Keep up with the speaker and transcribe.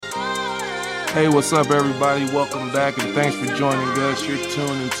Hey, what's up, everybody? Welcome back, and thanks for joining us. You're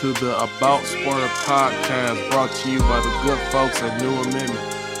tuned into the About Sparta podcast, brought to you by the good folks at New Amendment.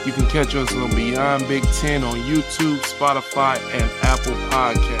 You can catch us on Beyond Big Ten on YouTube, Spotify, and Apple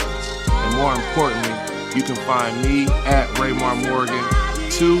Podcasts. And more importantly, you can find me at Raymar Morgan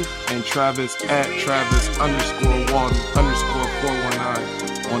 2 and Travis at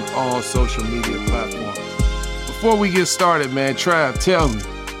Travis_Walton_419 on all social media platforms. Before we get started, man, Trav, tell me,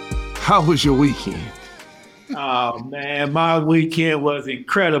 how was your weekend? Oh, man, my weekend was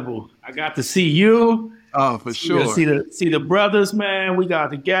incredible. I got to see you. Oh, for sure. See the brothers, man. We got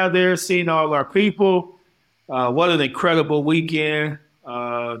together, seeing all our people. What an incredible weekend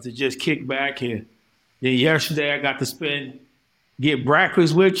to just kick back. And then yesterday I got to get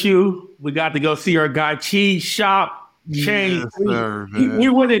breakfast with you. We got to go see our guy Cheese Shop. Yes, sir, man. We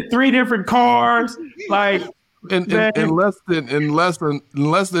went in 3 different cars. Like, In less than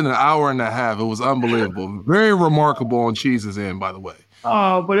an hour and a half, it was unbelievable. Very remarkable on Cheese's end, by the way.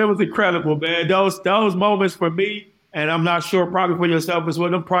 Oh, but it was incredible, man. Those moments for me, and I'm not sure probably for yourself as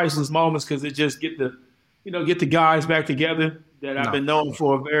well, them priceless moments because it just get the guys back together that I've been knowing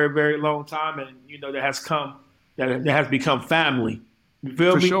for a very, very long time, and that has become family. You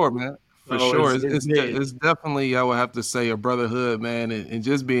feel me? For sure, man. For sure, it's definitely, I would have to say, a brotherhood, man, and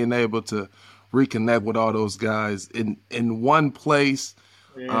just being able to reconnect with all those guys in one place.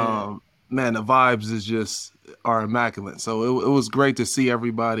 Yeah. Man, the vibes are immaculate. So it was great to see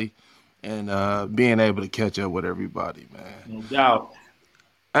everybody and being able to catch up with everybody, man. No doubt.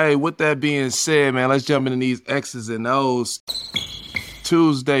 Hey, with that being said, man, let's jump into these X's and O's.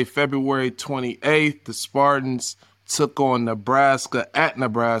 Tuesday, February 28th, the Spartans took on Nebraska at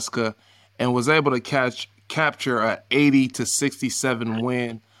Nebraska and was able to capture a 80-67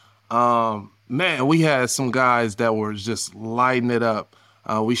 win. Man, we had some guys that were just lighting it up.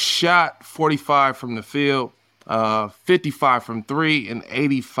 We shot 45 from the field, 55 from 3, and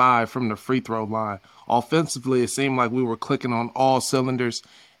 85 from the free throw line. Offensively, it seemed like we were clicking on all cylinders.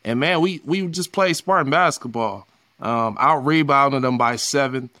 And, man, we just played Spartan basketball. Out-rebounded them by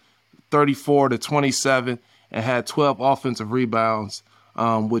 7, 34-27, and had 12 offensive rebounds,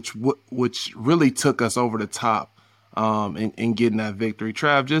 which really took us over the top. And getting that victory.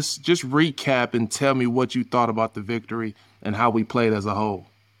 Trav, just recap and tell me what you thought about the victory and how we played as a whole.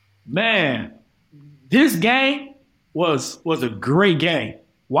 Man, this game was a great game.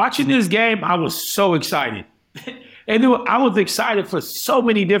 Watching this game, I was so excited. And I was excited for so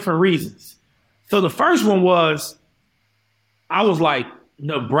many different reasons. So the first one was, I was like,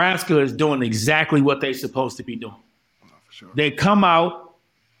 Nebraska is doing exactly what they're supposed to be doing. Oh, for sure. They come out,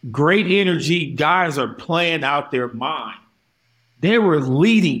 great energy. Guys are playing out their mind. They were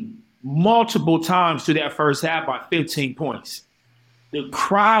leading multiple times to that first half by 15 points. The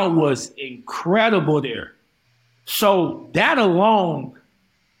crowd was incredible there. So that alone,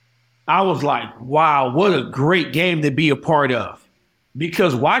 I was like, wow, what a great game to be a part of.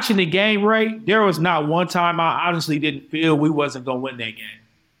 Because watching the game, Ray, there was not one time I honestly didn't feel we wasn't going to win that game.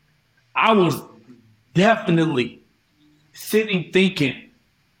 I was definitely sitting thinking,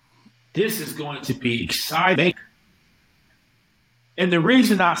 this is going to be exciting. And the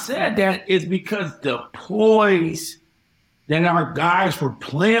reason I said that is because the poise that our guys were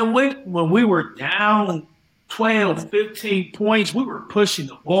playing with when we were down 12, 15 points, we were pushing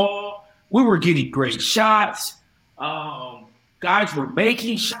the ball. We were getting great shots. Guys were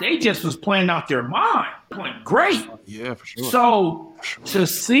making shots. They just was playing out their mind, playing great. Yeah, for sure. So to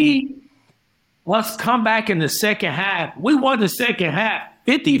see us come back in the second half, we won the second half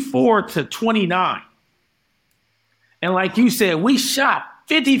 54-29. And like you said, we shot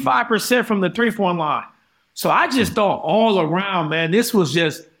 55% from the 3-point line. So I just thought all around, man, this was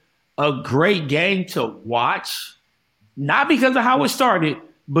just a great game to watch. Not because of how it started,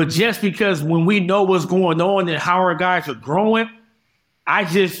 but just because when we know what's going on and how our guys are growing, I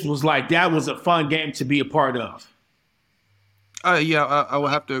just was like, that was a fun game to be a part of. Yeah, I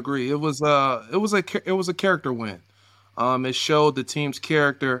would have to agree. It was a character win. It showed the team's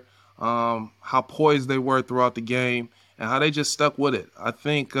character, how poised they were throughout the game, and how they just stuck with it. I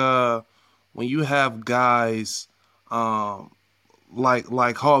think when you have guys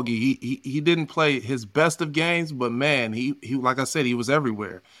like Haugie, he didn't play his best of games, but man, he like I said, he was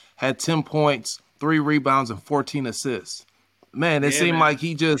everywhere. Had 10 points, 3 rebounds, and 14 assists. Man, it seemed like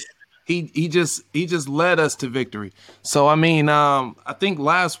he just led us to victory. So I mean, I think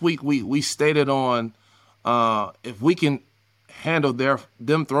last week we stated on. If we can handle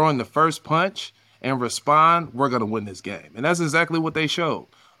them throwing the first punch and respond, we're going to win this game. And that's exactly what they showed.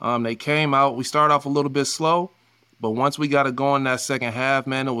 They came out. We started off a little bit slow, But once we got it going that second half,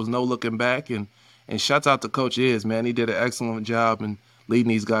 man, there was no looking back. And shouts out to Coach Iz, man. He did an excellent job in leading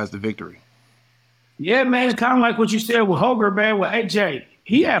these guys to victory. Yeah, man, it's kind of like what you said with Hoger, man, with AJ.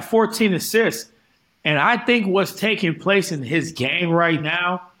 He had 14 assists. And I think what's taking place in his game right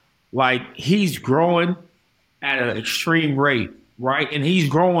now, like he's growing at an extreme rate, right? And he's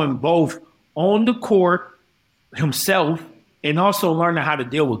growing both on the court himself and also learning how to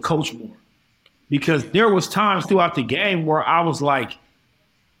deal with Coach more. Because there was times throughout the game where I was like,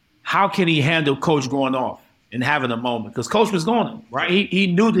 how can he handle Coach going off and having a moment? Because Coach was going, right? He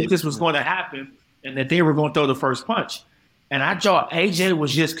knew that this was going to happen and that they were going to throw the first punch. And I thought AJ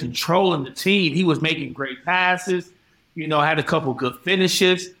was just controlling the team. He was making great passes, had a couple good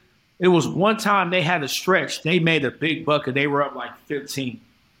finishes. It was one time they had a stretch. They made a big bucket. They were up like 15.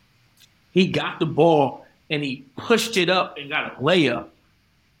 He got the ball and he pushed it up and got a layup.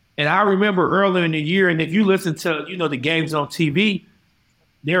 And I remember earlier in the year, and if you listen to, the games on TV,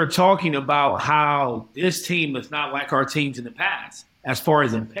 they're talking about how this team is not like our teams in the past as far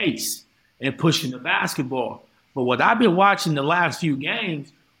as in pace and pushing the basketball. But what I've been watching the last few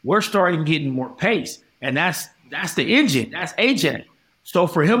games, we're starting getting more pace. And that's the engine. That's AJ. So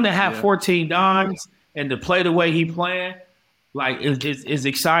for him to have 14 dimes and to play the way he playing, like, is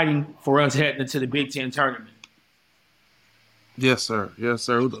exciting for us heading into the Big Ten tournament. Yes, sir. Yes,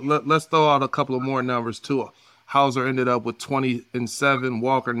 sir. Let's throw out a couple of more numbers, too. Hauser ended up with 20-7,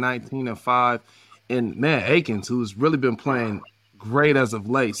 Walker 19-5. And, man, Akins, who's really been playing great as of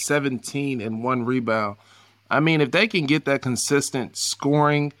late, 17 and 1 rebound. I mean, if they can get that consistent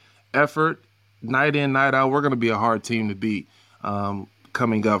scoring effort night in, night out, we're going to be a hard team to beat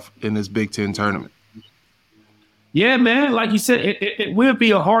coming up in this Big Ten tournament. Yeah, man. Like you said, it will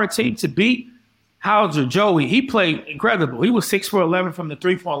be a hard team to beat. Hauser, Joey, he played incredible. He was 6 for 11 from the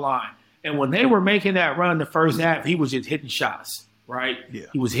 3-point line. And when they were making that run the first half, he was just hitting shots, right? Yeah.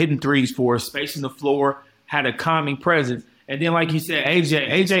 He was hitting threes for us, spacing the floor, had a calming presence. And then, like you said,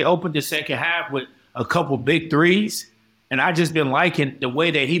 AJ opened the second half with a couple big threes. And I just been liking the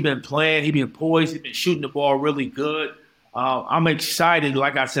way that he been playing. He been poised. He been shooting the ball really good. I'm excited.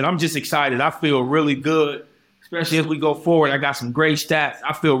 Like I said, I'm just excited. I feel really good, especially as we go forward. I got some great stats.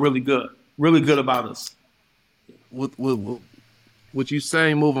 I feel really good about us. With what you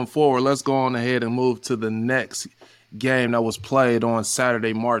saying moving forward, let's go on ahead and move to the next game that was played on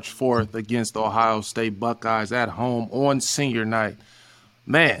Saturday, March 4th against the Ohio State Buckeyes at home on senior night.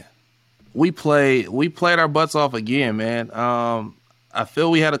 Man, we played our butts off again, man. I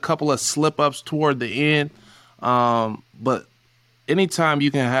feel we had a couple of slip-ups toward the end, but anytime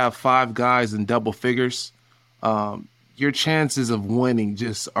you can have 5 guys in double figures, your chances of winning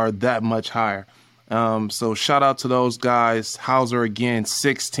just are that much higher. So shout out to those guys. Hauser again,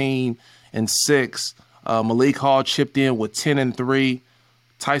 16 and 6. Malik Hall chipped in with 10 and 3.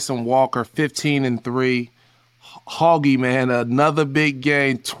 Tyson Walker, 15 and 3. Hoggy, man, another big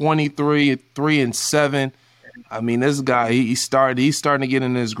game, 23, 3 and 7. I mean, this guy, he's starting to get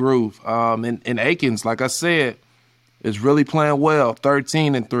in his groove. And Akins, like I said, is really playing well,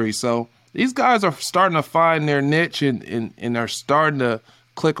 13 and 3. So these guys are starting to find their niche and are starting to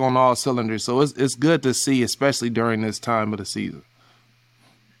click on all cylinders. So it's good to see, especially during this time of the season.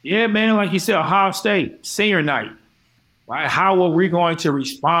 Yeah, man, like you said, Ohio State, senior night. Right? How are we going to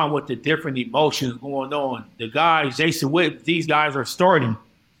respond with the different emotions going on? The guys, Jason Witt, these guys are starting,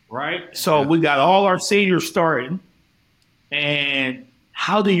 right? So we got all our seniors starting. And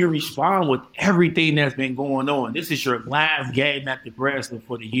how do you respond with everything that's been going on? This is your last game at Nebraska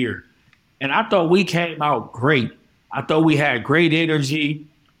for the year. And I thought we came out great. I thought we had great energy.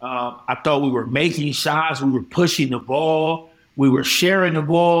 I thought we were making shots. We were pushing the ball. We were sharing the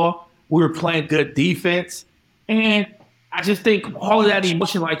ball. We were playing good defense. And I just think all of that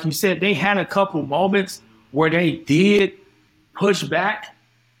emotion, like you said, they had a couple moments where they did push back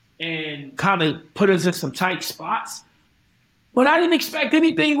and kind of put us in some tight spots. But I didn't expect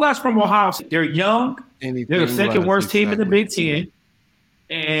anything less from Ohio State. They're young. They're the second worst team in the Big Ten.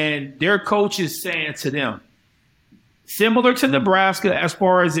 And their coach is saying to them, similar to Nebraska as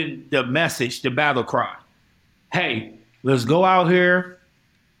far as in the message, the battle cry, hey, let's go out here,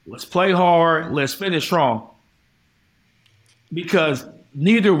 let's play hard, let's finish strong. Because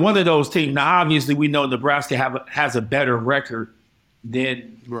neither one of those teams, now obviously we know Nebraska has a better record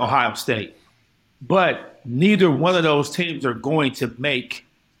than Ohio State. But neither one of those teams are going to make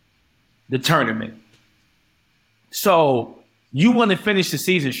the tournament. So you want to finish the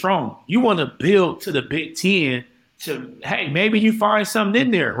season strong. You want to build to the Big Ten to, hey, maybe you find something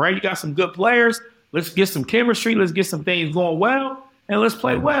in there, right? You got some good players. Let's get some chemistry. Let's get some things going well, and let's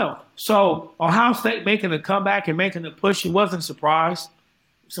play well. So Ohio State making a comeback and making a push, he wasn't surprised.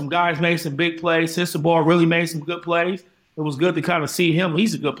 Some guys made some big plays. Sensabaugh really made some good plays. It was good to kind of see him.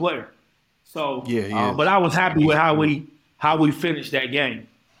 He's a good player. So, Yeah, but I was happy with how we finished that game.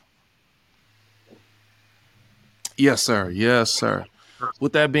 Yes, sir. Yes, sir.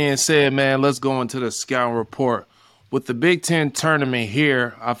 With that being said, man, let's go into the scouting report. With the Big Ten tournament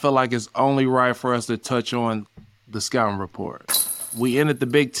here, I feel like it's only right for us to touch on the scouting report. We ended the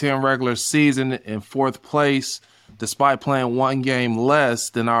Big Ten regular season in fourth place, despite playing one game less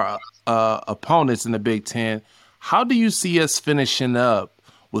than our opponents in the Big Ten. How do you see us finishing up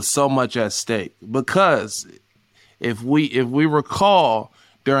with so much at stake? Because if we recall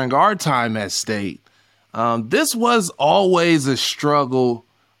during our time at state, this was always a struggle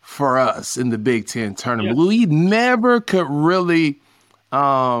for us in the Big Ten tournament. Yeah. We never could really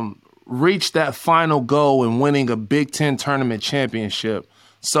reach that final goal in winning a Big Ten tournament championship.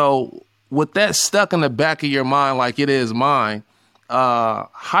 So with that stuck in the back of your mind like it is mine,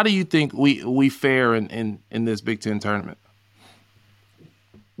 how do you think we fare in this Big Ten tournament?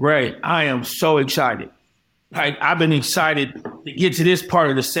 Ray, I am so excited. I've been excited to get to this part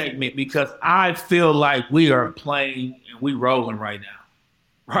of the segment because I feel like we are playing and we rolling right now.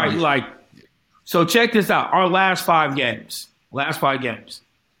 Right? Like, so check this out. Our last five games,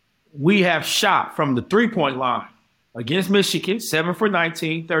 we have shot from the three-point line against Michigan, 7 for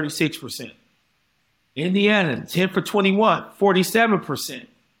 19, 36%. Indiana, 10 for 21, 47%.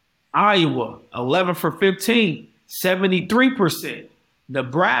 Iowa, 11 for 15, 73%.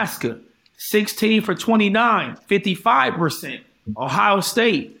 Nebraska, 16 for 29, 55%. Ohio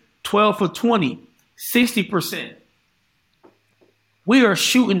State, 12 for 20, 60%. We are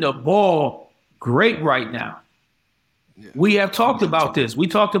shooting the ball great right now. Yeah. We have talked about this. We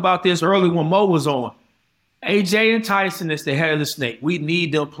talked about this early when Mo was on. AJ and Tyson is the head of the snake. We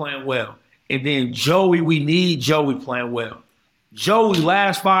need them playing well. And then Joey, we need Joey playing well. Joey,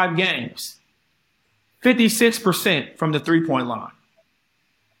 last five games, 56% from the three-point line.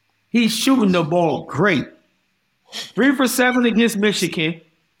 He's shooting the ball great. 3 for 7 against Michigan,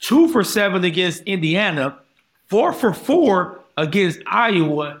 2 for 7 against Indiana, 4 for 4 against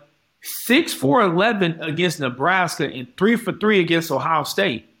Iowa, 6 for 11 against Nebraska, and 3 for 3 against Ohio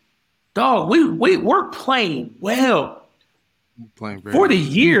State. Dog, we're playing well. For the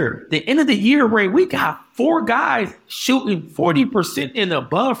year, the end of the year, Ray, we got 4 guys shooting 40% and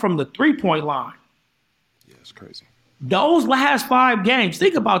above from the three-point line. Yeah, it's crazy. Those last 5 games,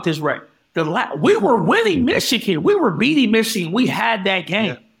 think about this, Ray. We were winning Michigan. We were beating Michigan. We had that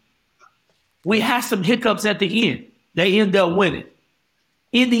game. Yeah. We had some hiccups at the end. They end up winning.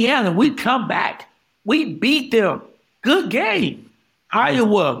 Indiana, we come back. We beat them. Good game.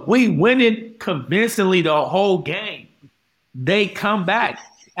 Iowa, we winning convincingly the whole game. They come back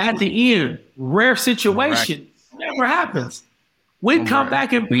at the end. Rare situation. Never happens. We come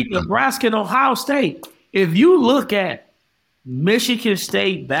back and beat Nebraska and Ohio State. If you look at Michigan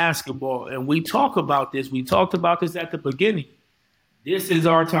State basketball, and we talked about this at the beginning, this is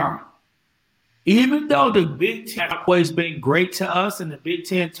our time. Even though the Big Ten has always been great to us in the Big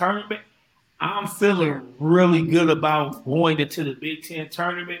Ten tournament, I'm feeling really good about going into the Big Ten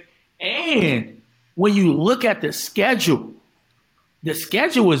tournament. And when you look at the schedule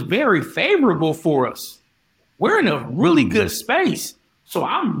is very favorable for us. We're in a really good space. So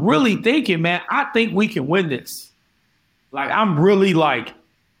I'm really thinking, man, I think we can win this. Like, I'm really like,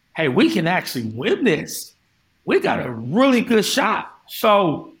 hey, we can actually win this. We got a really good shot.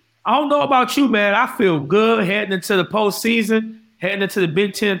 So I don't know about you, man. I feel good heading into the postseason, heading into the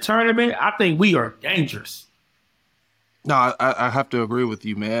Big Ten tournament. I think we are dangerous. No, I have to agree with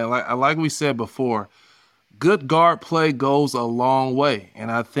you, man. Like we said before, good guard play goes a long way.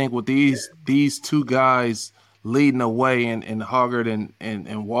 And I think with these two guys leading the way in Hoggard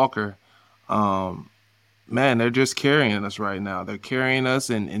and Walker, man, they're just carrying us right now. They're carrying us,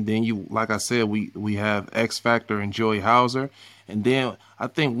 and then you, like I said, we have X Factor and Joey Hauser. And then I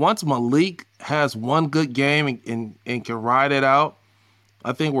think once Malik has one good game and can ride it out,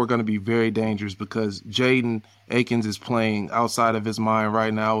 I think we're going to be very dangerous because Jaden Akins is playing outside of his mind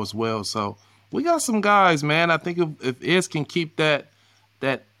right now as well. So we got some guys, man. I think if Iz can keep that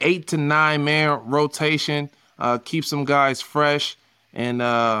 8 to 9 man rotation, keep some guys fresh, and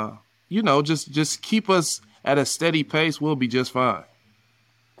just keep us at a steady pace, we'll be just fine.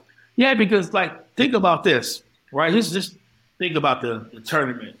 Yeah, because like think about this, right? Just think about the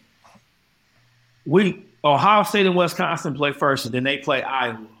tournament. Ohio State and Wisconsin play first, and then they play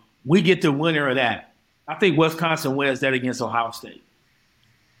Iowa. We get the winner of that. I think Wisconsin wins that against Ohio State.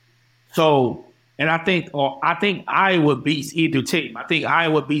 So, And I think Iowa beats either team. I think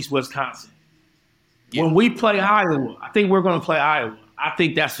Iowa beats Wisconsin. Yeah. When we play Iowa, I think we're going to play Iowa. I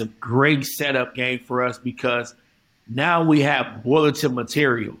think that's a great setup game for us because now we have bulletin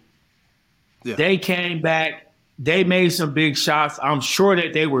material. Yeah. They came back. They made some big shots. I'm sure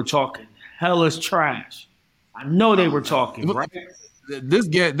that they were talking hellish trash. I know they were talking, right?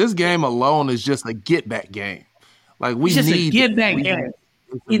 This game alone is just a get back game. Like It's just a get back game.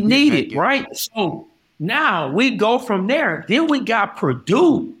 We need it, right? So now we go from there. Then we got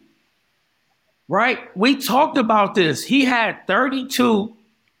Purdue, right? We talked about this. He had 32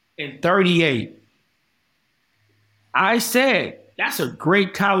 and 38. I said, that's a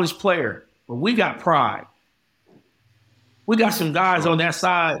great college player, but we got pride. We got some guys on that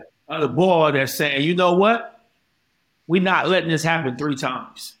side of the ball that's saying, you know what? We're not letting this happen 3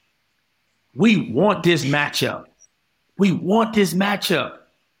 times. We want this matchup. We want this matchup.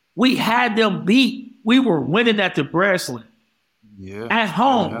 We had them beat. We were winning at the Breslin. Yeah. At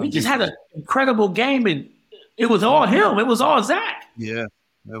home. We just had an incredible game, and it was all him. It was all Zach. Yeah.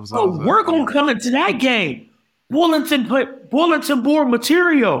 That was all So we're going to come into that game. Bulletin board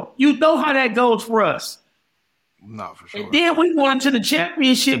material. You know how that goes for us. Not for sure. And then we went into the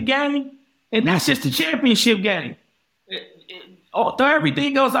championship game, and that's just the championship game.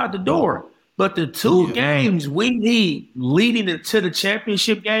 Everything goes out the door. But the 2 games we need leading into the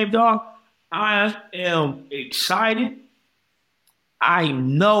championship game, dog, I am excited. I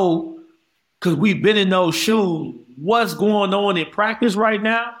know, because we've been in those shoes, what's going on in practice right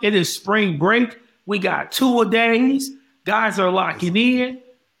now. It is spring break. We got 2-a-days. Guys are locking in.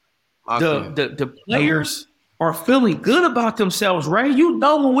 The players are feeling good about themselves, right? You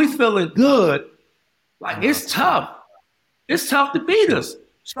know when we feeling good, like it's tough. It's tough to beat us.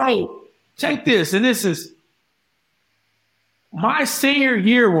 So take this, and this is my senior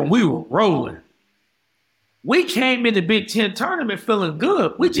year when we were rolling. We came in the Big Ten tournament feeling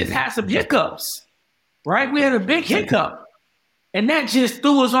good. We just had some hiccups, right? We had a big hiccup, and that just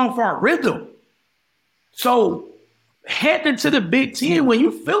threw us off our rhythm. So heading to the Big Ten when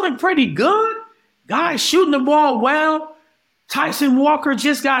you're feeling pretty good, guys shooting the ball well. Tyson Walker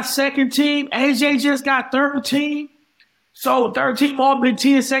just got second team. AJ just got third team. So third team all Big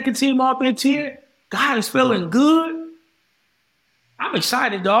Ten, second team all Big Ten. Guys feeling good. I'm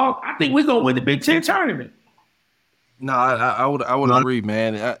excited, dog. I think we're gonna win the Big Ten tournament. No, I would agree,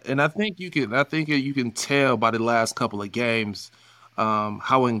 man. And I think you can tell by the last couple of games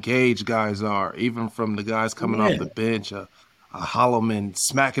how engaged guys are, even from the guys coming off the bench. A Holloman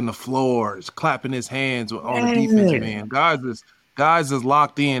smacking the floors, clapping his hands on the defensive end. Guys is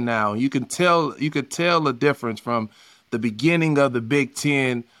locked in now. You could tell the difference from the beginning of the Big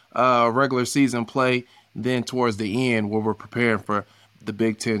Ten regular season play, then towards the end where we're preparing for the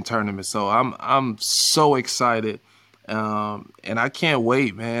Big Ten tournament. So I'm so excited. And I can't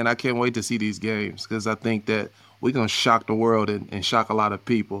wait, man. I can't wait to see these games because I think that we're going to shock the world and shock a lot of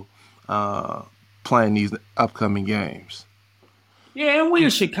people playing these upcoming games. Yeah, and we in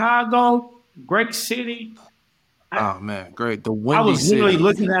Chicago, great city. Oh, man, great. The windy I was literally city.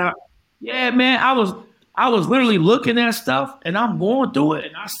 looking at – yeah, man, I was literally looking at stuff, and I'm going through it,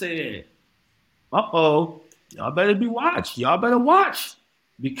 and I said, uh-oh, y'all better be watched. Y'all better watch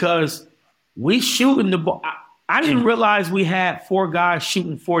because we shooting the ball. I didn't realize we had 4 guys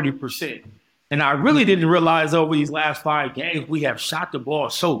shooting 40%. And I really didn't realize over these last 5 games we have shot the ball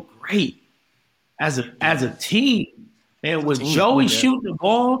so great as a team. And with Joey shooting the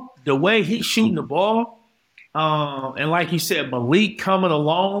ball, the way he's shooting the ball, and like you said, Malik coming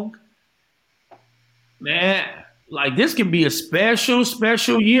along, man, like this can be a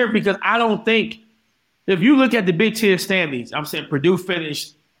special year because I don't think if you look at the Big Ten standings, I'm saying Purdue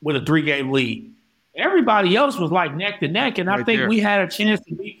finished with a 3-game lead. Everybody else was like neck to neck, and I think we had a chance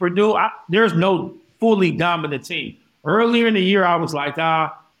to beat Purdue. There's no fully dominant team. Earlier in the year, I was like,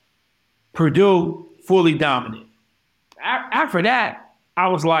 Purdue fully dominant. After that, I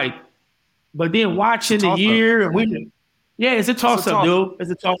was like, but then watching the year, and it's a toss-up, dude. It's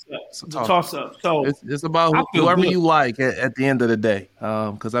a toss-up. It's a toss-up. So it's about whoever you like at the end of the day,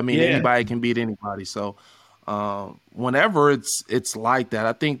 because I mean anybody can beat anybody. So whenever it's like that,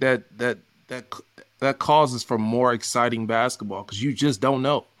 I think that causes for more exciting basketball because you just don't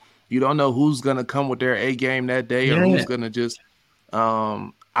know. You don't know who's going to come with their A game that day or who's going to just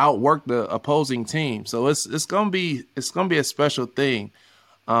outwork the opposing team. So it's going to be a special thing,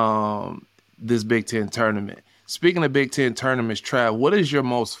 this Big Ten tournament. Speaking of Big Ten tournaments, Trav, what is your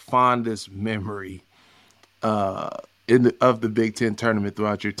most fondest memory of the Big Ten tournament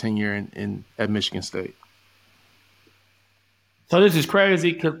throughout your tenure at Michigan State? So this is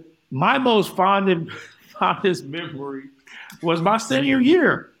crazy because my most fondest memory was my senior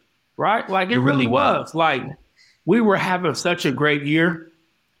year, right? Like it really was. Like we were having such a great year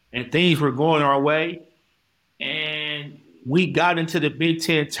and things were going our way. And we got into the Big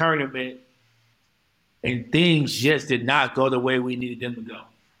Ten tournament and things just did not go the way we needed them to go,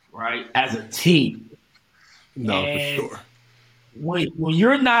 right? As a team. No, And for sure. when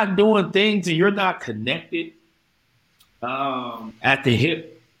you're not doing things and you're not connected at the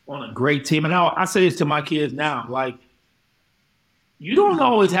hip on a great team, and I say this to my kids now, like, you don't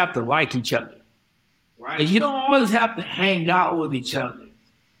always have to like each other, right? You don't always have to hang out with each other.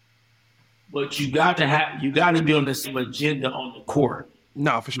 But you got to be on the same agenda on the court.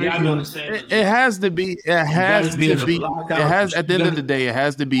 No, for sure. It has to be. It has to be. It has at the end of the day, it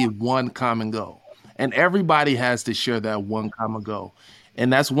has to be one common goal, and everybody has to share that one common goal,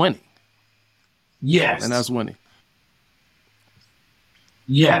 and that's winning. Yes, and that's winning.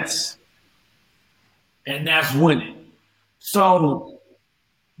 Yes, and that's winning. So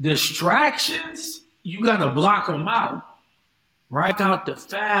distractions, you got to block them out. Right out the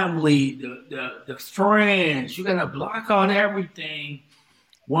family, the friends. You got to block on everything.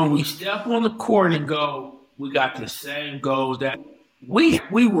 When we step on the court and go, we got the same goals that we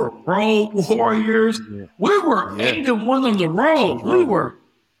were road warriors. Yeah. We were 8-1 on the road. We were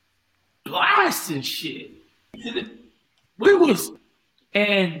blasting shit.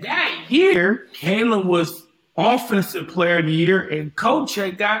 And that year, Kalen was offensive player of the year, and Coach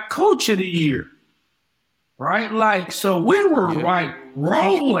had got coach of the year. Right? Like, so we were like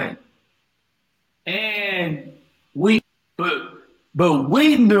rolling. And but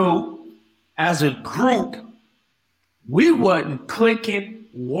we knew as a group, we wasn't clicking,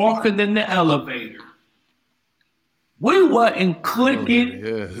 walking in the elevator. We wasn't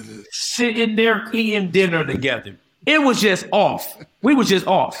clicking, sitting there eating dinner together. It was just off. We was just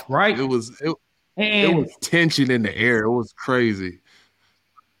off, right? It was tension in the air. It was crazy.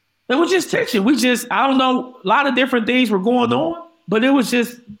 It was just tension. I don't know, a lot of different things were going on, but it was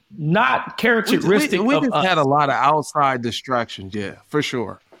just not characteristic we of just us. had a lot of outside distractions, yeah, for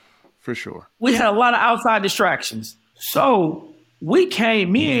sure. For sure. We had a lot of outside distractions. So we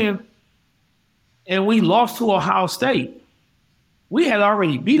came in and we lost to Ohio State. We had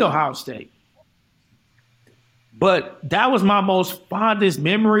already beat Ohio State. But that was my most fondest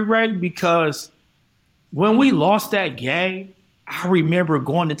memory, Ray, because when we lost that game, I remember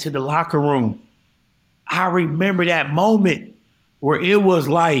going into the locker room. I remember that moment where it was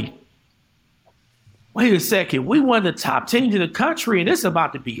like, wait a second, we won the top 10 in the country and it's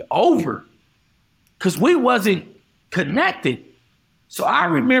about to be over because we wasn't connected. So I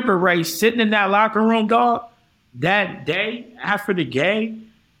remember, Ray, sitting in that locker room, dog, that day after the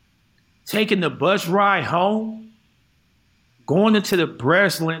game, taking the bus ride home, going into the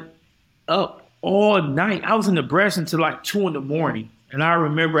Breslin, up all night. I was in the Breslin until like 2 a.m. And I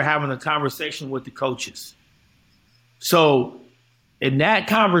remember having a conversation with the coaches. So in that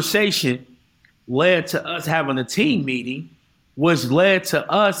conversation led to us having a team meeting, which led to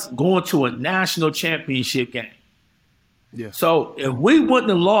us going to a national championship game. Yeah. So if we wouldn't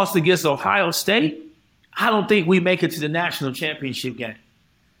have lost against Ohio State, I don't think we make it to the national championship game.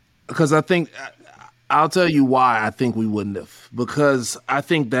 Because I'll tell you why I think we wouldn't have. Because I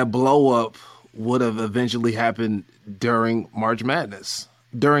think that blow up would have eventually happened during March Madness,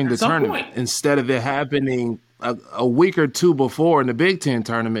 during the tournament. Instead of it happening a week or two before in the Big Ten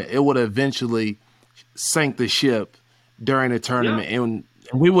tournament, it would have eventually sank the ship during the tournament. Yeah. And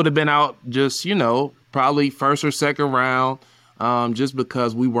we would have been out just, probably first or second round, just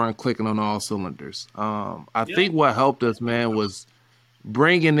because we weren't clicking on all cylinders. I think what helped us, man, was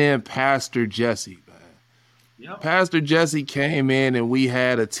bringing in Pastor Jesse. Yep. Pastor Jesse came in and we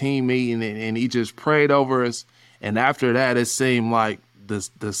had a team meeting and he just prayed over us. And after that, it seemed like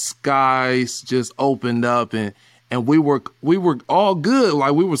the skies just opened up and we were all good.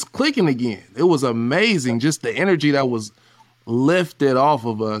 Like we was clicking again. It was amazing. Just the energy that was lifted off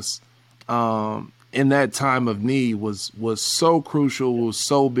of us in that time of need was so crucial, was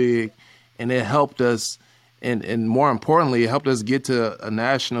so big, and it helped us. And more importantly, it helped us get to a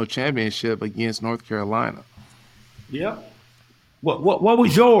national championship against North Carolina. Yeah. What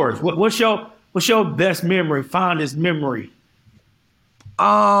was yours? What's your best memory, fondest memory?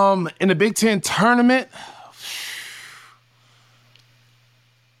 In the Big Ten tournament,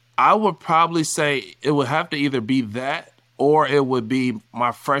 I would probably say it would have to either be that or it would be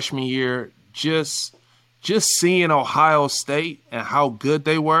my freshman year. Just seeing Ohio State and how good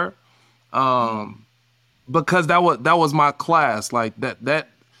they were, because that was my class. Like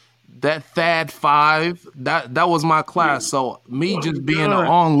that Thad Five, that was my class. So me just being an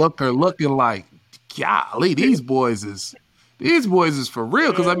onlooker, looking like, golly, these boys is for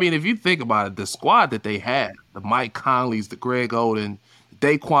real. Because I mean, if you think about it, the squad that they had, the Mike Conleys, the Greg Oden,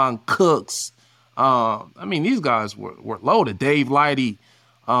 Daquan Cooks, I mean, these guys were loaded. Dave Lighty,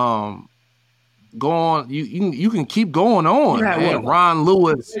 go on. You can keep going on. Yeah, Ron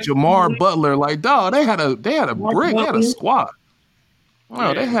Lewis, Jamar Butler, like dog, they had a brick, they had a squad.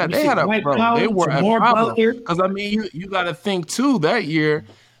 Well, they had a bro. They were a problem. Because I mean, you got to think too. That year,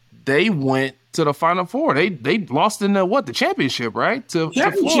 they went to the Final Four. They lost in the championship, right? To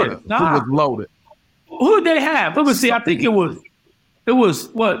Florida, who was loaded. Who did they have? Let me see. I think it was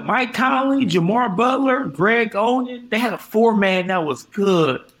what, Mike Conley, Jamar Butler, Greg Oden. They had a 4-man that was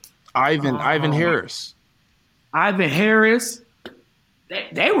good. Ivan Harris. Ivan Harris.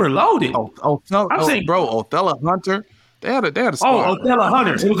 They were loaded. Othello Hunter. They had a squad. Oh, Othello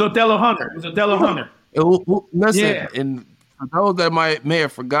Hunter. It was Othello Hunter. Listen, and for those that may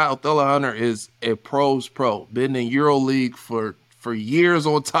have forgot, Othello Hunter is a pros pro. Been in EuroLeague for years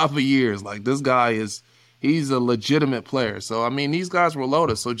on top of years. Like this guy he's a legitimate player. So I mean, these guys were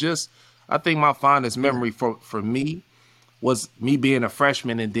loaded. So I think my fondest memory for me was me being a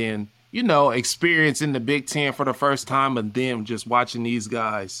freshman and then, experiencing the Big Ten for the first time and then just watching these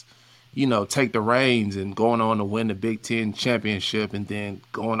guys, take the reins and going on to win the Big Ten championship and then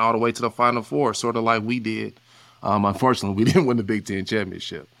going all the way to the Final Four, sort of like we did. Unfortunately, we didn't win the Big Ten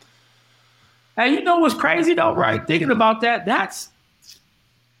championship. Hey, you know what's crazy though, right? Thinking about that, that's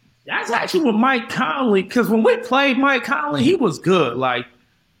actually with Mike Conley, because when we played Mike Conley, he was good.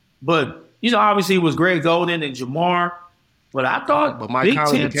 But obviously it was Greg Oden and Jamar. But I thought Mike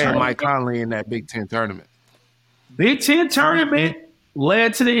Conley became Mike Conley in that Big Ten tournament. Big Ten tournament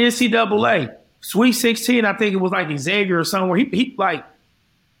led to the NCAA Sweet 16. I think it was like Xavier or somewhere. He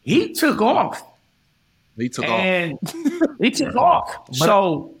took off. He took off.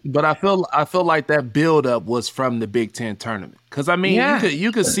 But I feel like that buildup was from the Big Ten tournament. Because I mean,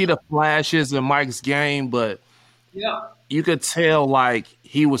 you could see the flashes in Mike's game, but you could tell like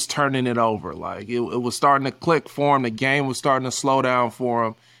he was turning it over. Like it was starting to click for him. The game was starting to slow down for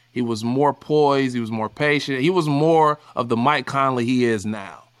him. He was more poised. He was more patient. He was more of the Mike Conley he is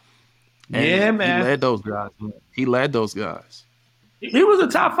now. And man. He led those guys. He led those guys. He was a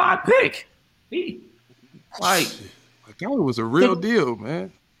top 5 pick. Conley was a real deal,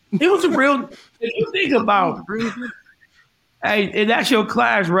 man. He was a real. If you think about, hey, and that's your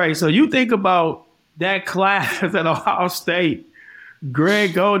class, Ray. So you think about that class at Ohio State.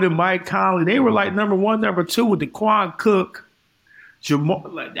 Greg Oden, Mike Conley, they were like number 1, number 2 with Daquan Cook.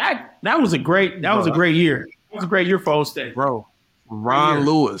 Jamar, like that was a great year. That was a great year for Ohio State. Bro, Ron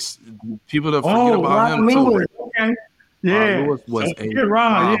Lewis. People that forget about him Lewis. Too. Okay. Yeah. Ron Lewis was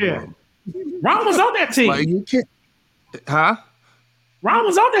Ron, Ron was on that team. Like you can't, huh? Ron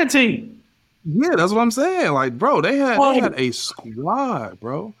was on that team. Yeah, that's what I'm saying. Like, bro, they had a squad,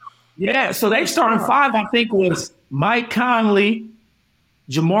 bro. Yeah, so they starting 5, I think, was Mike Conley,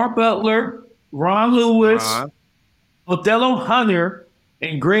 Jamar Butler, Ron Lewis, Othello Hunter,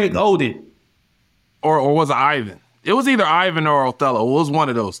 and Greg Oden. Or was it Ivan? It was either Ivan or Othello. It was one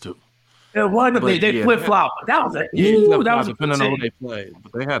of those two. It wasn't. They flip flop. That was depending on who they played.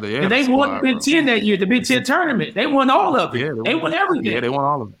 But they had and they won the Big Ten that year, the Big Ten tournament. They won all of it. Yeah, they won everything. Yeah, they won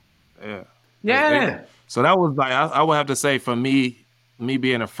all of it. Yeah. So that was like I would have to say for me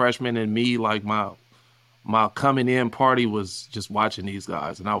being a freshman and me like my coming in party was just watching these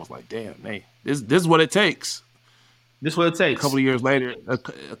guys and I was like, damn, hey, this is what it takes. This is what it takes. A couple of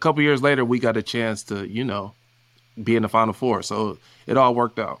years later, we got a chance to, be in the Final Four. So it all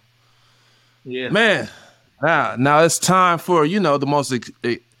worked out. Yeah, man. Now it's time for the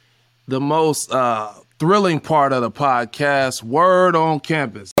most thrilling part of the podcast, Word on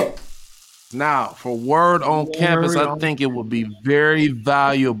Campus. Now, for Word on Campus, I think it would be very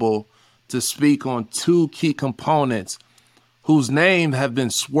valuable to speak on 2 key components whose names have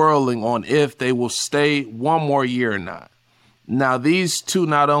been swirling on if they will stay one more year or not. Now, these 2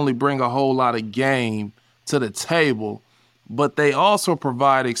 not only bring a whole lot of game to the table, but they also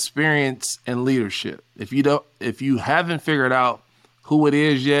provide experience and leadership. If you haven't figured out who it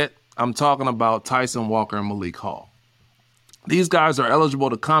is yet, I'm talking about Tyson Walker and Malik Hall. These guys are eligible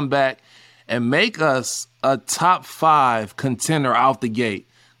to come back and make us a top 5 contender out the gate,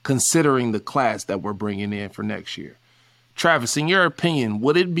 considering the class that we're bringing in for next year. Travis, in your opinion,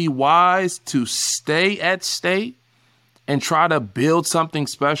 would it be wise to stay at State and try to build something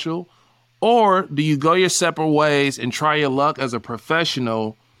special? Or do you go your separate ways and try your luck as a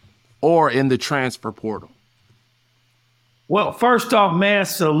professional or in the transfer portal? Well, first off, man,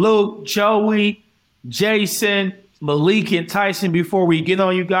 salute Joey, Jason, Malik, and Tyson. Before we get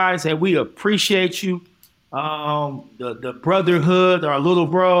on, you guys, and we appreciate you. The brotherhood, our little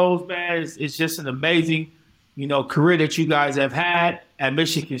bros, man, it's just an amazing, career that you guys have had at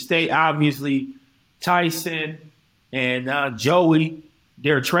Michigan State. Obviously, Tyson and Joey,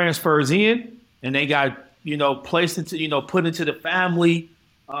 their transfers in, and they got placed into put into the family,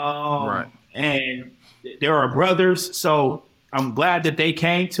 Right. and there are brothers. So I'm glad that they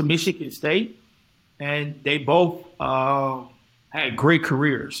came to Michigan State, and they both had great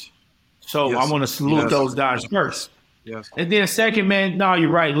careers. So Yes. I want to salute Yes. those guys first. Yes. And then second, man, no, you're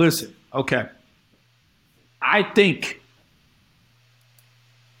right. Listen, okay. I think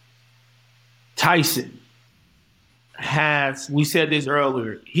Tyson we said this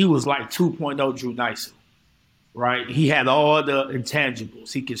earlier, he was like 2.0 Drew Nyson, right? He had all the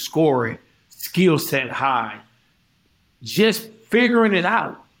intangibles. He could score it, skill set high, just figuring it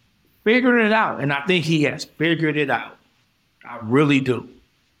out. And I think he has figured it out. I really do.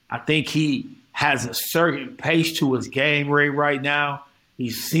 I think he has a certain pace to his game right now.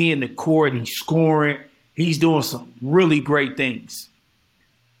 He's seeing the court, he's scoring, he's doing some really great things.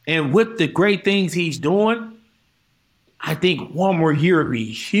 And with the great things he's doing, I think one more year would be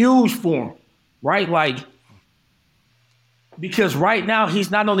huge for him, right? Like, because right now he's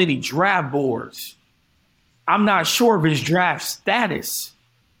not on any draft boards. I'm not sure of his draft status.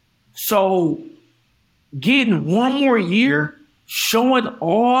 So getting one more year, showing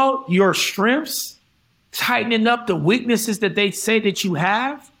all your strengths, tightening up the weaknesses that they say that you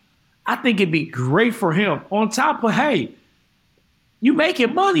have, I think it'd be great for him. On top of, hey, you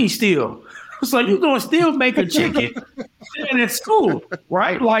making money still. So you're going to still make a chicken sitting at school,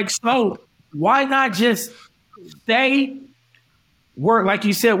 right? Like, so why not just stay, work? Like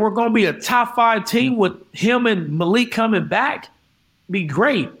you said, we're going to be a top 5 team with him and Malik coming back. Be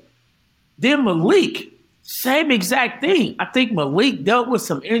great. Then Malik, same exact thing. I think Malik dealt with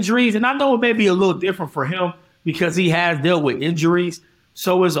some injuries, and I know it may be a little different for him because he has dealt with injuries.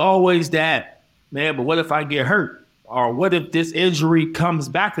 So it's always that, man, but what if I get hurt? Or what if this injury comes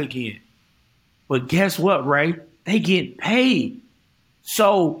back again? But guess what, Ray? They get paid.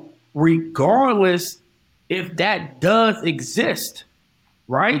 So regardless if that does exist,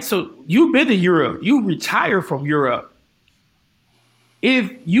 right? So you've been to Europe. You retire from Europe.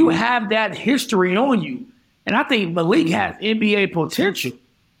 If you have that history on you, and I think Malik has NBA potential,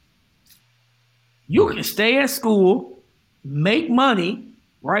 you can stay at school, make money,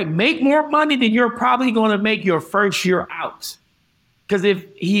 right? Make more money than you're probably going to make your first year out. Because if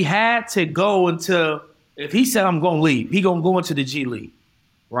he had to go if he said, I'm going to leave, he going to go into the G League,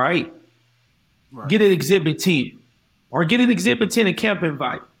 right? Get an Exhibit 10 or get an Exhibit 10 and camp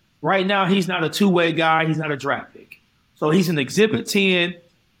invite. Right now, he's not a two-way guy. He's not a draft pick. So he's an Exhibit 10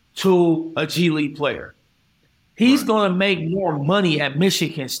 to a G League player. He's going to make more money at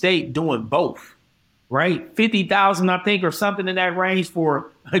Michigan State doing both, right? $50,000, I think, or something in that range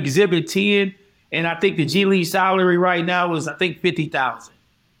for Exhibit 10. And I think the G League salary right now is, I think, $50,000.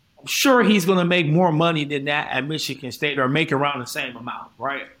 I'm sure he's going to make more money than that at Michigan State, or make around the same amount,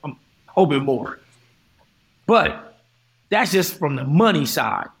 right? I'm hoping more. But that's just from the money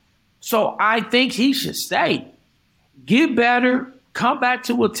side. So I think he should stay, get better, come back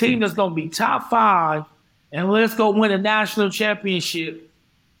to a team that's going to be top 5, and let's go win a national championship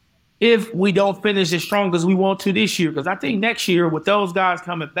if we don't finish as strong as we want to this year. Because I think next year, with those guys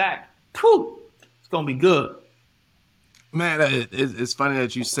coming back, it's going to be good. Man, it's funny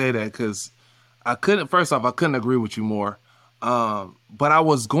that you say that, because I couldn't agree with you more. But I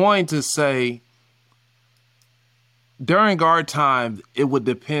was going to say, during our time, it would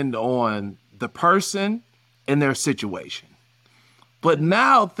depend on the person and their situation. But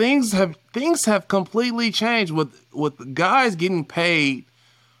now things have completely changed with guys getting paid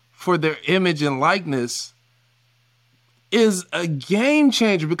for their image and likeness is a game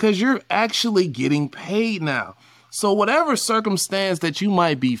changer, because you're actually getting paid now. So whatever circumstance that you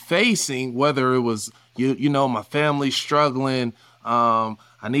might be facing, whether it was my family's struggling, I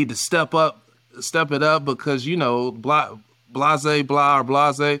need to step it up because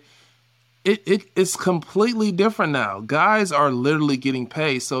blase. It's completely different now. Guys are literally getting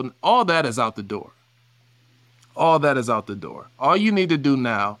paid. So all that is out the door. All you need to do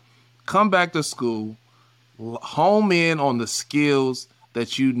now, come back to school, home in on the skills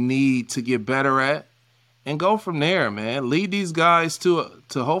that you need to get better at, and go from there, man. Lead these guys to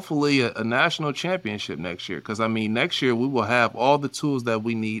hopefully a national championship next year. Because, next year we will have all the tools that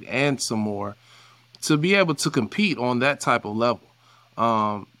we need and some more to be able to compete on that type of level.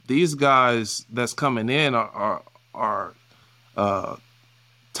 These guys that's coming in are uh,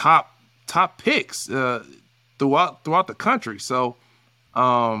 top picks throughout the country. So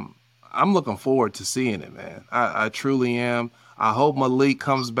I'm looking forward to seeing it, man. I truly am. I hope Malik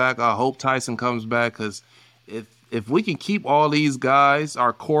comes back. I hope Tyson comes back, because if we can keep all these guys,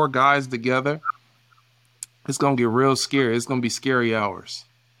 our core guys, together, it's gonna get real scary. It's gonna be scary hours.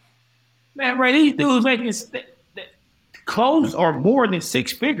 Man, Ray, these dudes making close or more than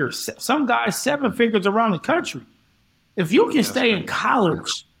 6 figures. Some guys 7 figures around the country. If you can stay in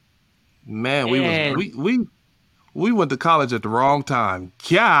college, man, we went to college at the wrong time.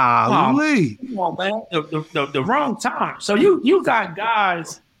 Golly. Come on, man, the wrong time. So you got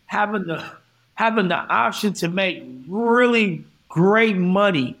guys having the option to make really great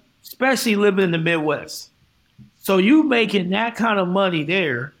money, especially living in the Midwest. So you making that kind of money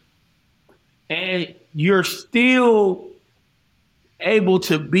there, and you're still able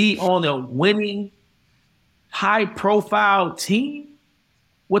to be on a winning, high-profile team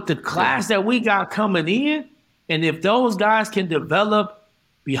with the class that we got coming in. And if those guys can develop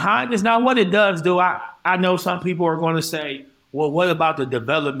behind us, now what it does do, I know some people are going to say, well, what about the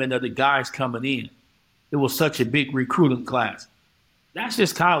development of the guys coming in? It was such a big recruiting class. That's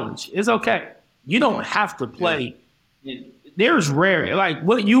just college. It's okay. You don't have to play. Yeah. There's rare, like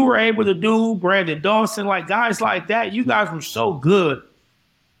what you were able to do, Brandon Dawson, like guys like that, you guys were so good.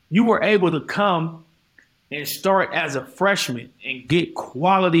 You were able to come and start as a freshman and get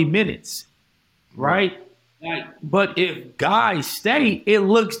quality minutes, right? Like, but if guys stay, it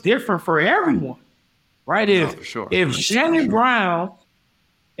looks different for everyone, right? If Shannon Brown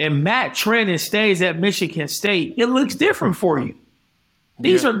and Matt Trenton stays at Michigan State, it looks different for you.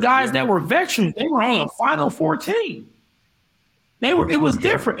 These are guys that were veterans. They were on a Final Four team. It was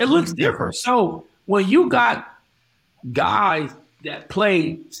different. It looks different. So when you got guys that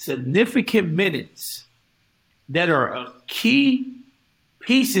play significant minutes that are key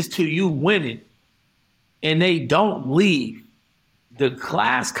pieces to you winning, and they don't leave, the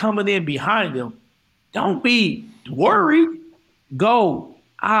class coming in behind them, don't be worried. Go,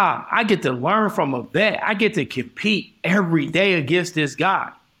 I get to learn from a vet. I get to compete every day against this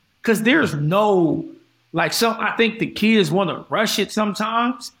guy. Because there's no, I think the kids want to rush it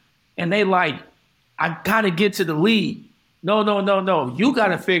sometimes, and they I got to get to the league. No. You got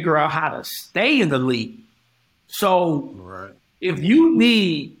to figure out how to stay in the league. So if you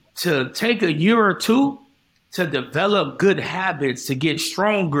need to take a year or two to develop good habits, to get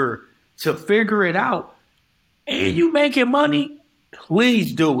stronger, to figure it out, and you making money,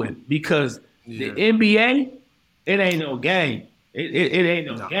 please do it, because the NBA, it ain't no game. It ain't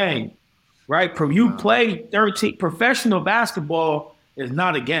no game, right? You play 13. Professional basketball is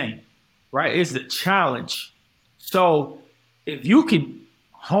not a game, right? It's a challenge. So if you can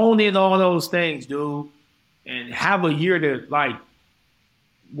hone in all those things, dude, and have a year to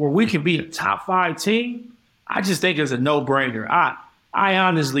where we can be a top 5 team, I just think it's a no-brainer. I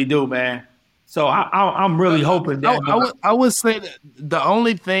honestly do, man. So I'm really hoping that. I would say that the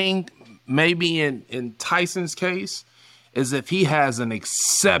only thing maybe in Tyson's case is if he has an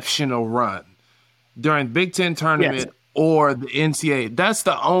exceptional run during Big Ten tournament or the NCAA. That's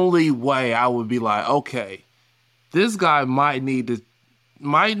the only way I would be like, okay, this guy might need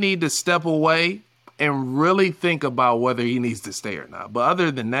to step away and really think about whether he needs to stay or not. But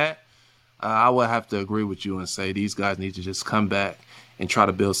other than that, I would have to agree with you and say these guys need to just come back and try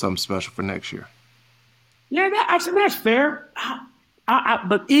to build something special for next year. Yeah, that's fair.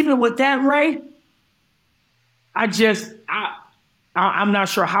 But even with that, Ray, I'm not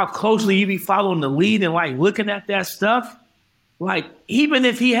sure how closely you be following the lead and looking at that stuff. Even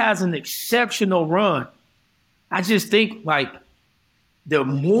if he has an exceptional run, I just think the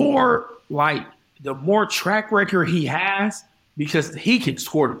more track record he has, because he can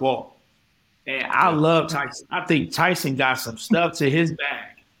score the ball. And I love Tyson. I think Tyson got some stuff to his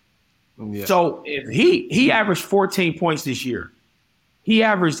bag. Yeah. So if he averaged 14 points this year, he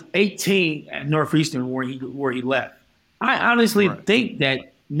averaged 18 at Northeastern where he left. I honestly think that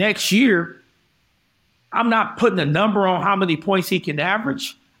next year, I'm not putting a number on how many points he can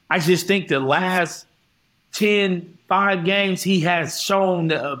average. I just think the last 5 games, he has shown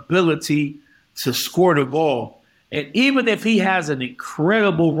the ability to score the ball. And even if he has an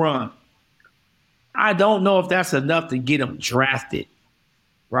incredible run, I don't know if that's enough to get him drafted,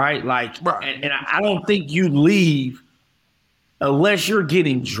 right? And I don't think you leave unless you're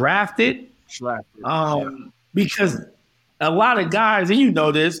getting drafted. Because a lot of guys, and you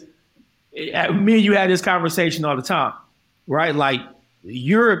know this, me and you had this conversation all the time, right?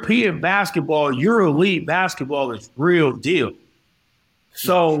 European basketball, EuroLeague basketball is real deal.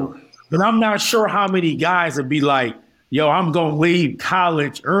 So, but I'm not sure how many guys would be yo, I'm going to leave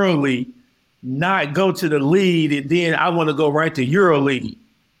college early, not go to the league, and then I want to go right to EuroLeague.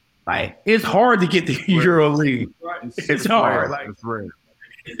 Like, it's hard to get to EuroLeague. It's hard. Like, it's rare.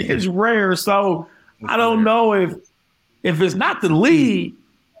 It's rare. So I don't know if it's not the league,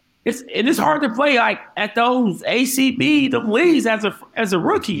 it's hard to play like at those ACB, the leagues as a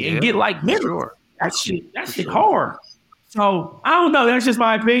rookie and get like minutes. Sure. That shit hard. So I don't know. That's just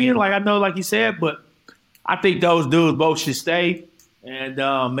my opinion. Like I know, like you said, but I think those dudes both should stay. And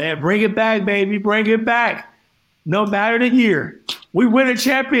man, bring it back, baby. Bring it back. No matter the year. We win a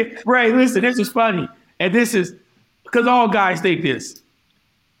champion. Ray, listen, this is funny. And this is because all guys think this.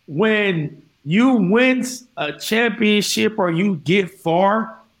 When you win a championship or you get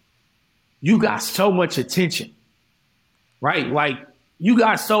far, you got so much attention, right? Like you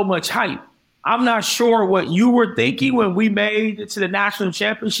got so much hype. I'm not sure what you were thinking when we made it to the national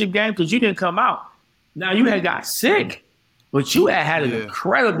championship game because you didn't come out. Now you had got sick, but you had an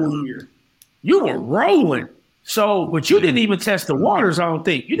incredible year. You were rolling. So, but you didn't even test the waters, I don't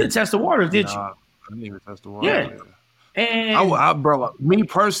think. You didn't test the waters, did you? I didn't even test the waters. Yeah. And bro, me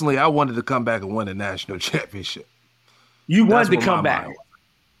personally, I wanted to come back and win a national championship. You wanted to come back.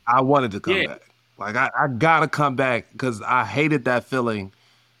 I wanted to come back. Like I gotta come back because I hated that feeling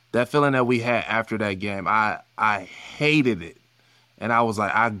that we had after that game. I hated it, and I was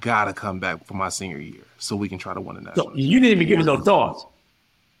like, I gotta come back for my senior year so we can try to win a national. So you didn't even give me no thoughts.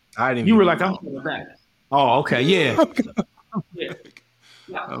 I didn't. You were like, I'm coming back. Oh, okay, yeah. Yeah.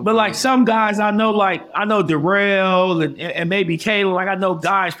 But like some guys I know Darrell and maybe Caleb, like I know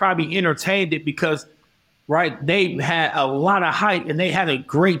guys probably entertained it because, right, they had a lot of hype and they had a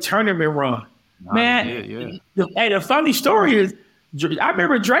great tournament run. Man, the funny story is, I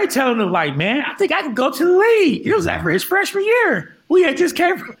remember Dre telling them like, man, I think I can go to the league. It was after his freshman year. We had just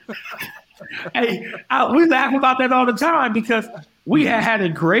came from we laugh about that all the time because we had a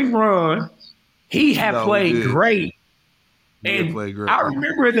great run. He had played great. And I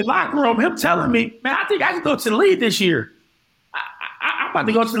remember in the locker room him telling me, man, I think I can go to the league this year. I'm about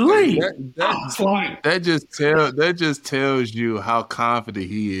to go to the league. That just tells you how confident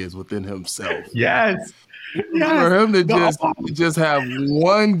he is within himself. Yes. For him to just have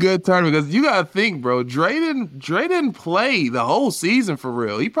one good tournament, because you gotta think, bro, Dre didn't play the whole season for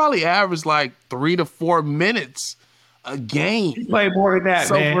real. He probably averaged like 3 to 4 minutes a game. He played more than that,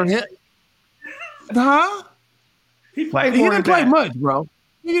 man. For him, He didn't play much, bro.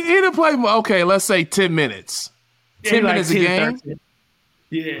 He didn't play much. Okay, let's say 10 minutes. 10 minutes a game. 13.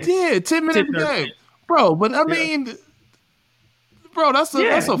 Yeah. Yeah, 10 minutes a game. Bro, but I mean, bro, that's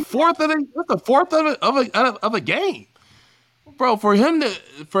a fourth of a game. Bro, for him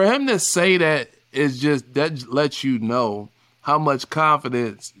to say that is just that lets you know how much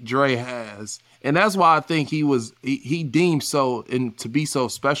confidence Dre has. And that's why I think he deemed so and to be so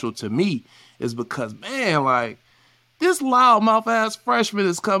special to me is because, man, like, this loudmouth ass freshman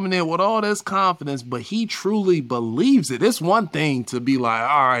is coming in with all this confidence, but he truly believes it. It's one thing to be like,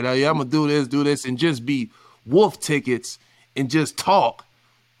 all right, I'm going to do this, and just be wolf tickets and just talk.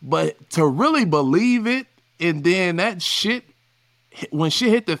 But to really believe it, and then that shit, when shit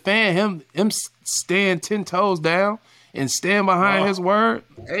hit the fan, him stand 10 toes down and stand behind his word,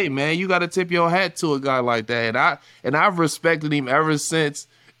 hey, man, you got to tip your hat to a guy like that. And I've respected him ever since.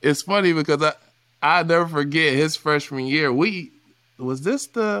 It's funny because I never forget his freshman year. This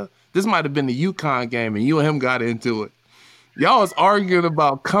might have been the UConn game, and you and him got into it. Y'all was arguing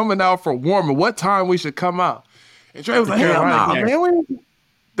about coming out for warming, what time we should come out. And Dre was like, hell no, man.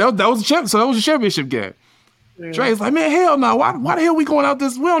 That was a championship game. Yeah. Dre's like, man, hell no. Why the hell we going out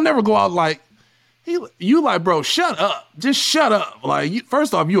this? We don't never go out like. You like, bro, shut up. Just shut up. Like,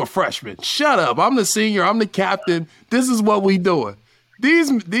 first off, you a freshman. Shut up. I'm the senior. I'm the captain. This is what we doing.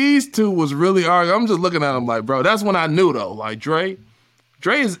 These two was really arguing. I'm just looking at them like, bro, that's when I knew though. Like Dre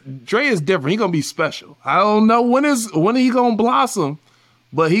is different. He gonna be special. I don't know when he gonna blossom,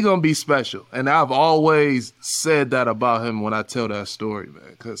 but he gonna be special. And I've always said that about him when I tell that story,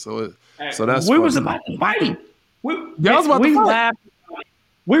 man. So that's we was about to fight. We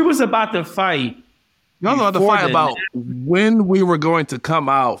was about to fight. Y'all know the fight about when we were going to come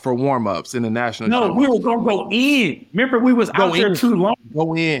out for warm-ups in the national championship. We were going to go in. Remember, we was out there too long.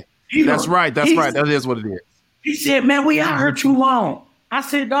 Go in. That's right. That is what it is. He said, man, we out here too long. I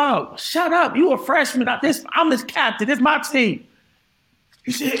said, dog, shut up. You a freshman. I'm this captain. This my team.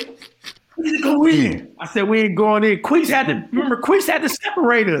 He said, we need to go in. I said, we ain't going in. Queese had to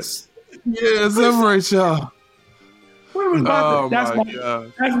separate us. Yeah, separate y'all. We was about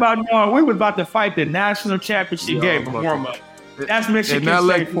we was about to fight the national championship game for warm up. That's Michigan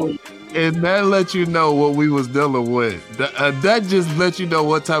State for you. And that let you know what we was dealing with. That just let you know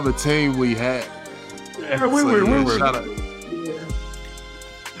what type of team we had. Yeah, we were.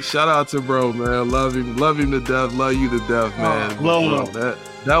 Shout out to bro, man. Love him to death. Love you to death, man.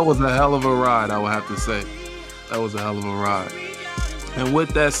 That was a hell of a ride, I would have to say. That was a hell of a ride. And with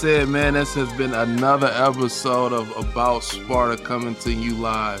that said, man, this has been another episode of About Sparta coming to you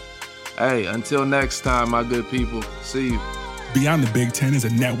live. Hey, until next time, my good people. See you. Beyond the Big Ten is a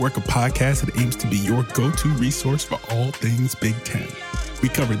network of podcasts that aims to be your go-to resource for all things Big Ten. We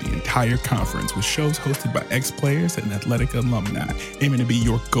cover the entire conference with shows hosted by ex-players and athletic alumni, aiming to be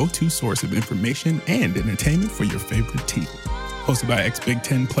your go-to source of information and entertainment for your favorite team. Hosted by ex-Big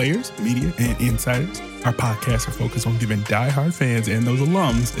Ten players, media, and insiders, our podcasts are focused on giving diehard fans and those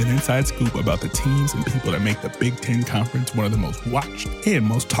alums an inside scoop about the teams and people that make the Big Ten Conference one of the most watched and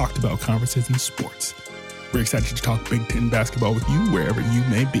most talked about conferences in sports. We're excited to talk Big Ten basketball with you wherever you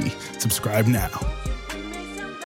may be. Subscribe now.